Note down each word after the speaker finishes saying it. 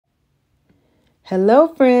Hello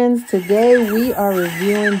friends, today we are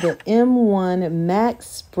reviewing the M1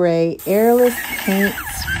 MaXpray Airless Paint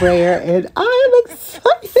Sprayer and I am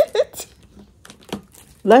excited.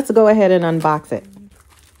 Let's go ahead and unbox it.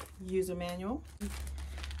 User manual.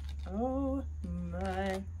 Oh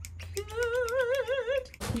my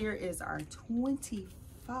God. Here is our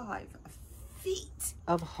 25 feet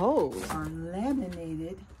of hose. Our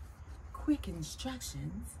laminated quick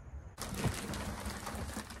instructions.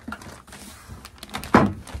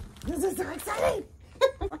 This is so exciting!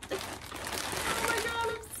 Oh my God,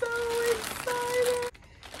 I'm so excited!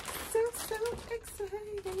 So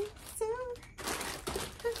exciting! So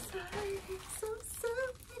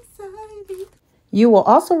exciting! You will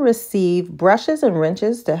also receive brushes and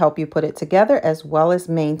wrenches to help you put it together, as well as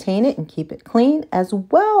maintain it and keep it clean, as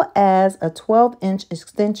well as a 12-inch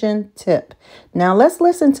extension tip. Now let's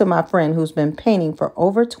listen to my friend who's been painting for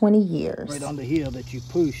over 20 years. Right under here that you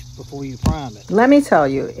push before you prime it. Let me tell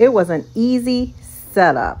you, it was an easy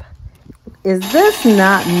setup. Is this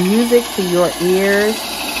not music to your ears?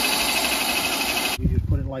 You just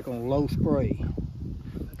put it like on low spray.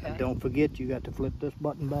 Okay. And don't forget, you got to flip this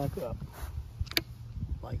button back up.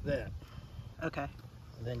 Like that. Okay.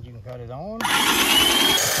 And then you can cut it on.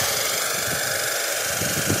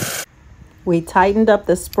 We tightened up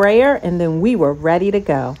the sprayer and then we were ready to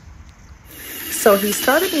go. So he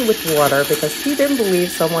started me with water because he didn't believe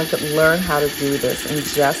someone could learn how to do this in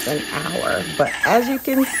just an hour. But as you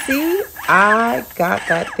can see, I got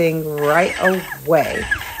that thing right away.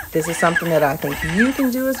 This is something that I think you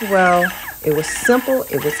can do as well. It was simple,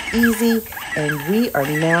 it was easy, and we are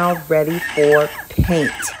now ready for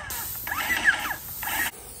paint.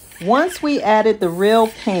 Once we added the real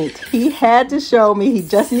paint, he had to show me. He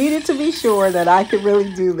just needed to be sure that I could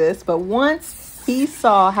really do this. But once he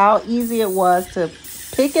saw how easy it was to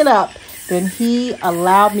pick it up, then he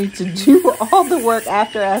allowed me to do all the work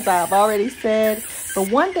after, as I've already said. But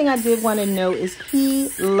one thing I did want to note is he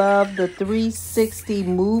loved the 360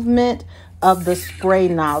 movement of the spray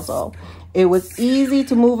nozzle. It was easy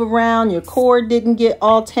to move around. Your cord didn't get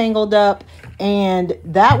all tangled up. And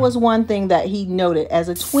that was one thing that he noted. As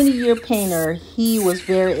a 20-year painter, he was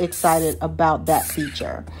very excited about that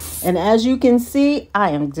feature. And as you can see,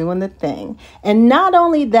 I am doing the thing. And not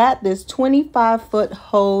only that, this 25-foot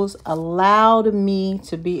hose allowed me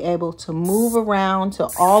to be able to move around to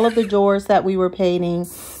all of the doors that we were painting.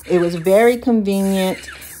 It was very convenient.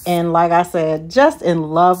 And like I said, just in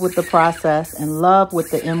love with the process, in love with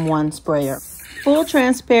the M1 sprayer. Full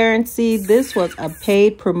transparency, this was a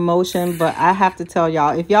paid promotion, but I have to tell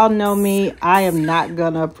y'all, if y'all know me, I am not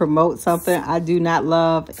gonna promote something I do not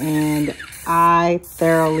love, and I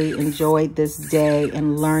thoroughly enjoyed this day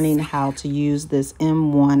in learning how to use this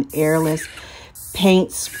M1 Airless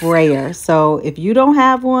paint sprayer. So if you don't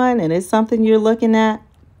have one and it's something you're looking at,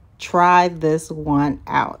 try this one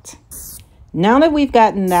out. Now that we've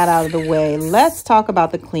gotten that out of the way, let's talk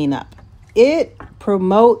about the cleanup. It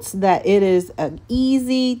promotes that it is an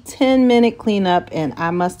easy 10-minute cleanup, and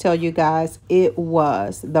I must tell you guys, it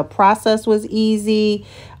was. The process was easy.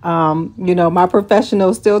 You know, my professional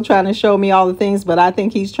is still trying to show me all the things, but I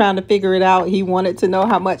think he's trying to figure it out. He wanted to know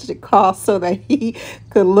how much it cost so that he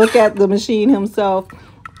could look at the machine himself.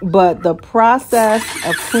 But the process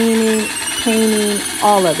of cleaning, painting,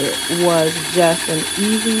 all of it was just an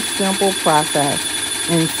easy, simple process.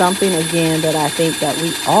 And something, again, that I think that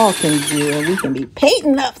we all can do, and we can be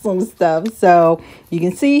painting up some stuff. So you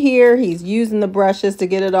can see here, he's using the brushes to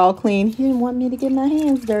get it all clean. He didn't want me to get my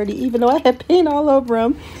hands dirty, even though I had paint all over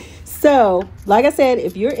them. So, like I said,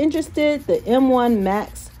 if you're interested, the M1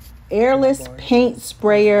 Max Airless Paint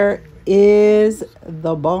Sprayer is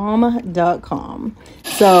thebomb.com.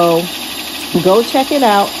 So go check it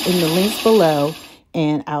out in the links below,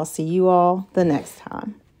 and I'll see you all the next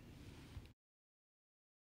time.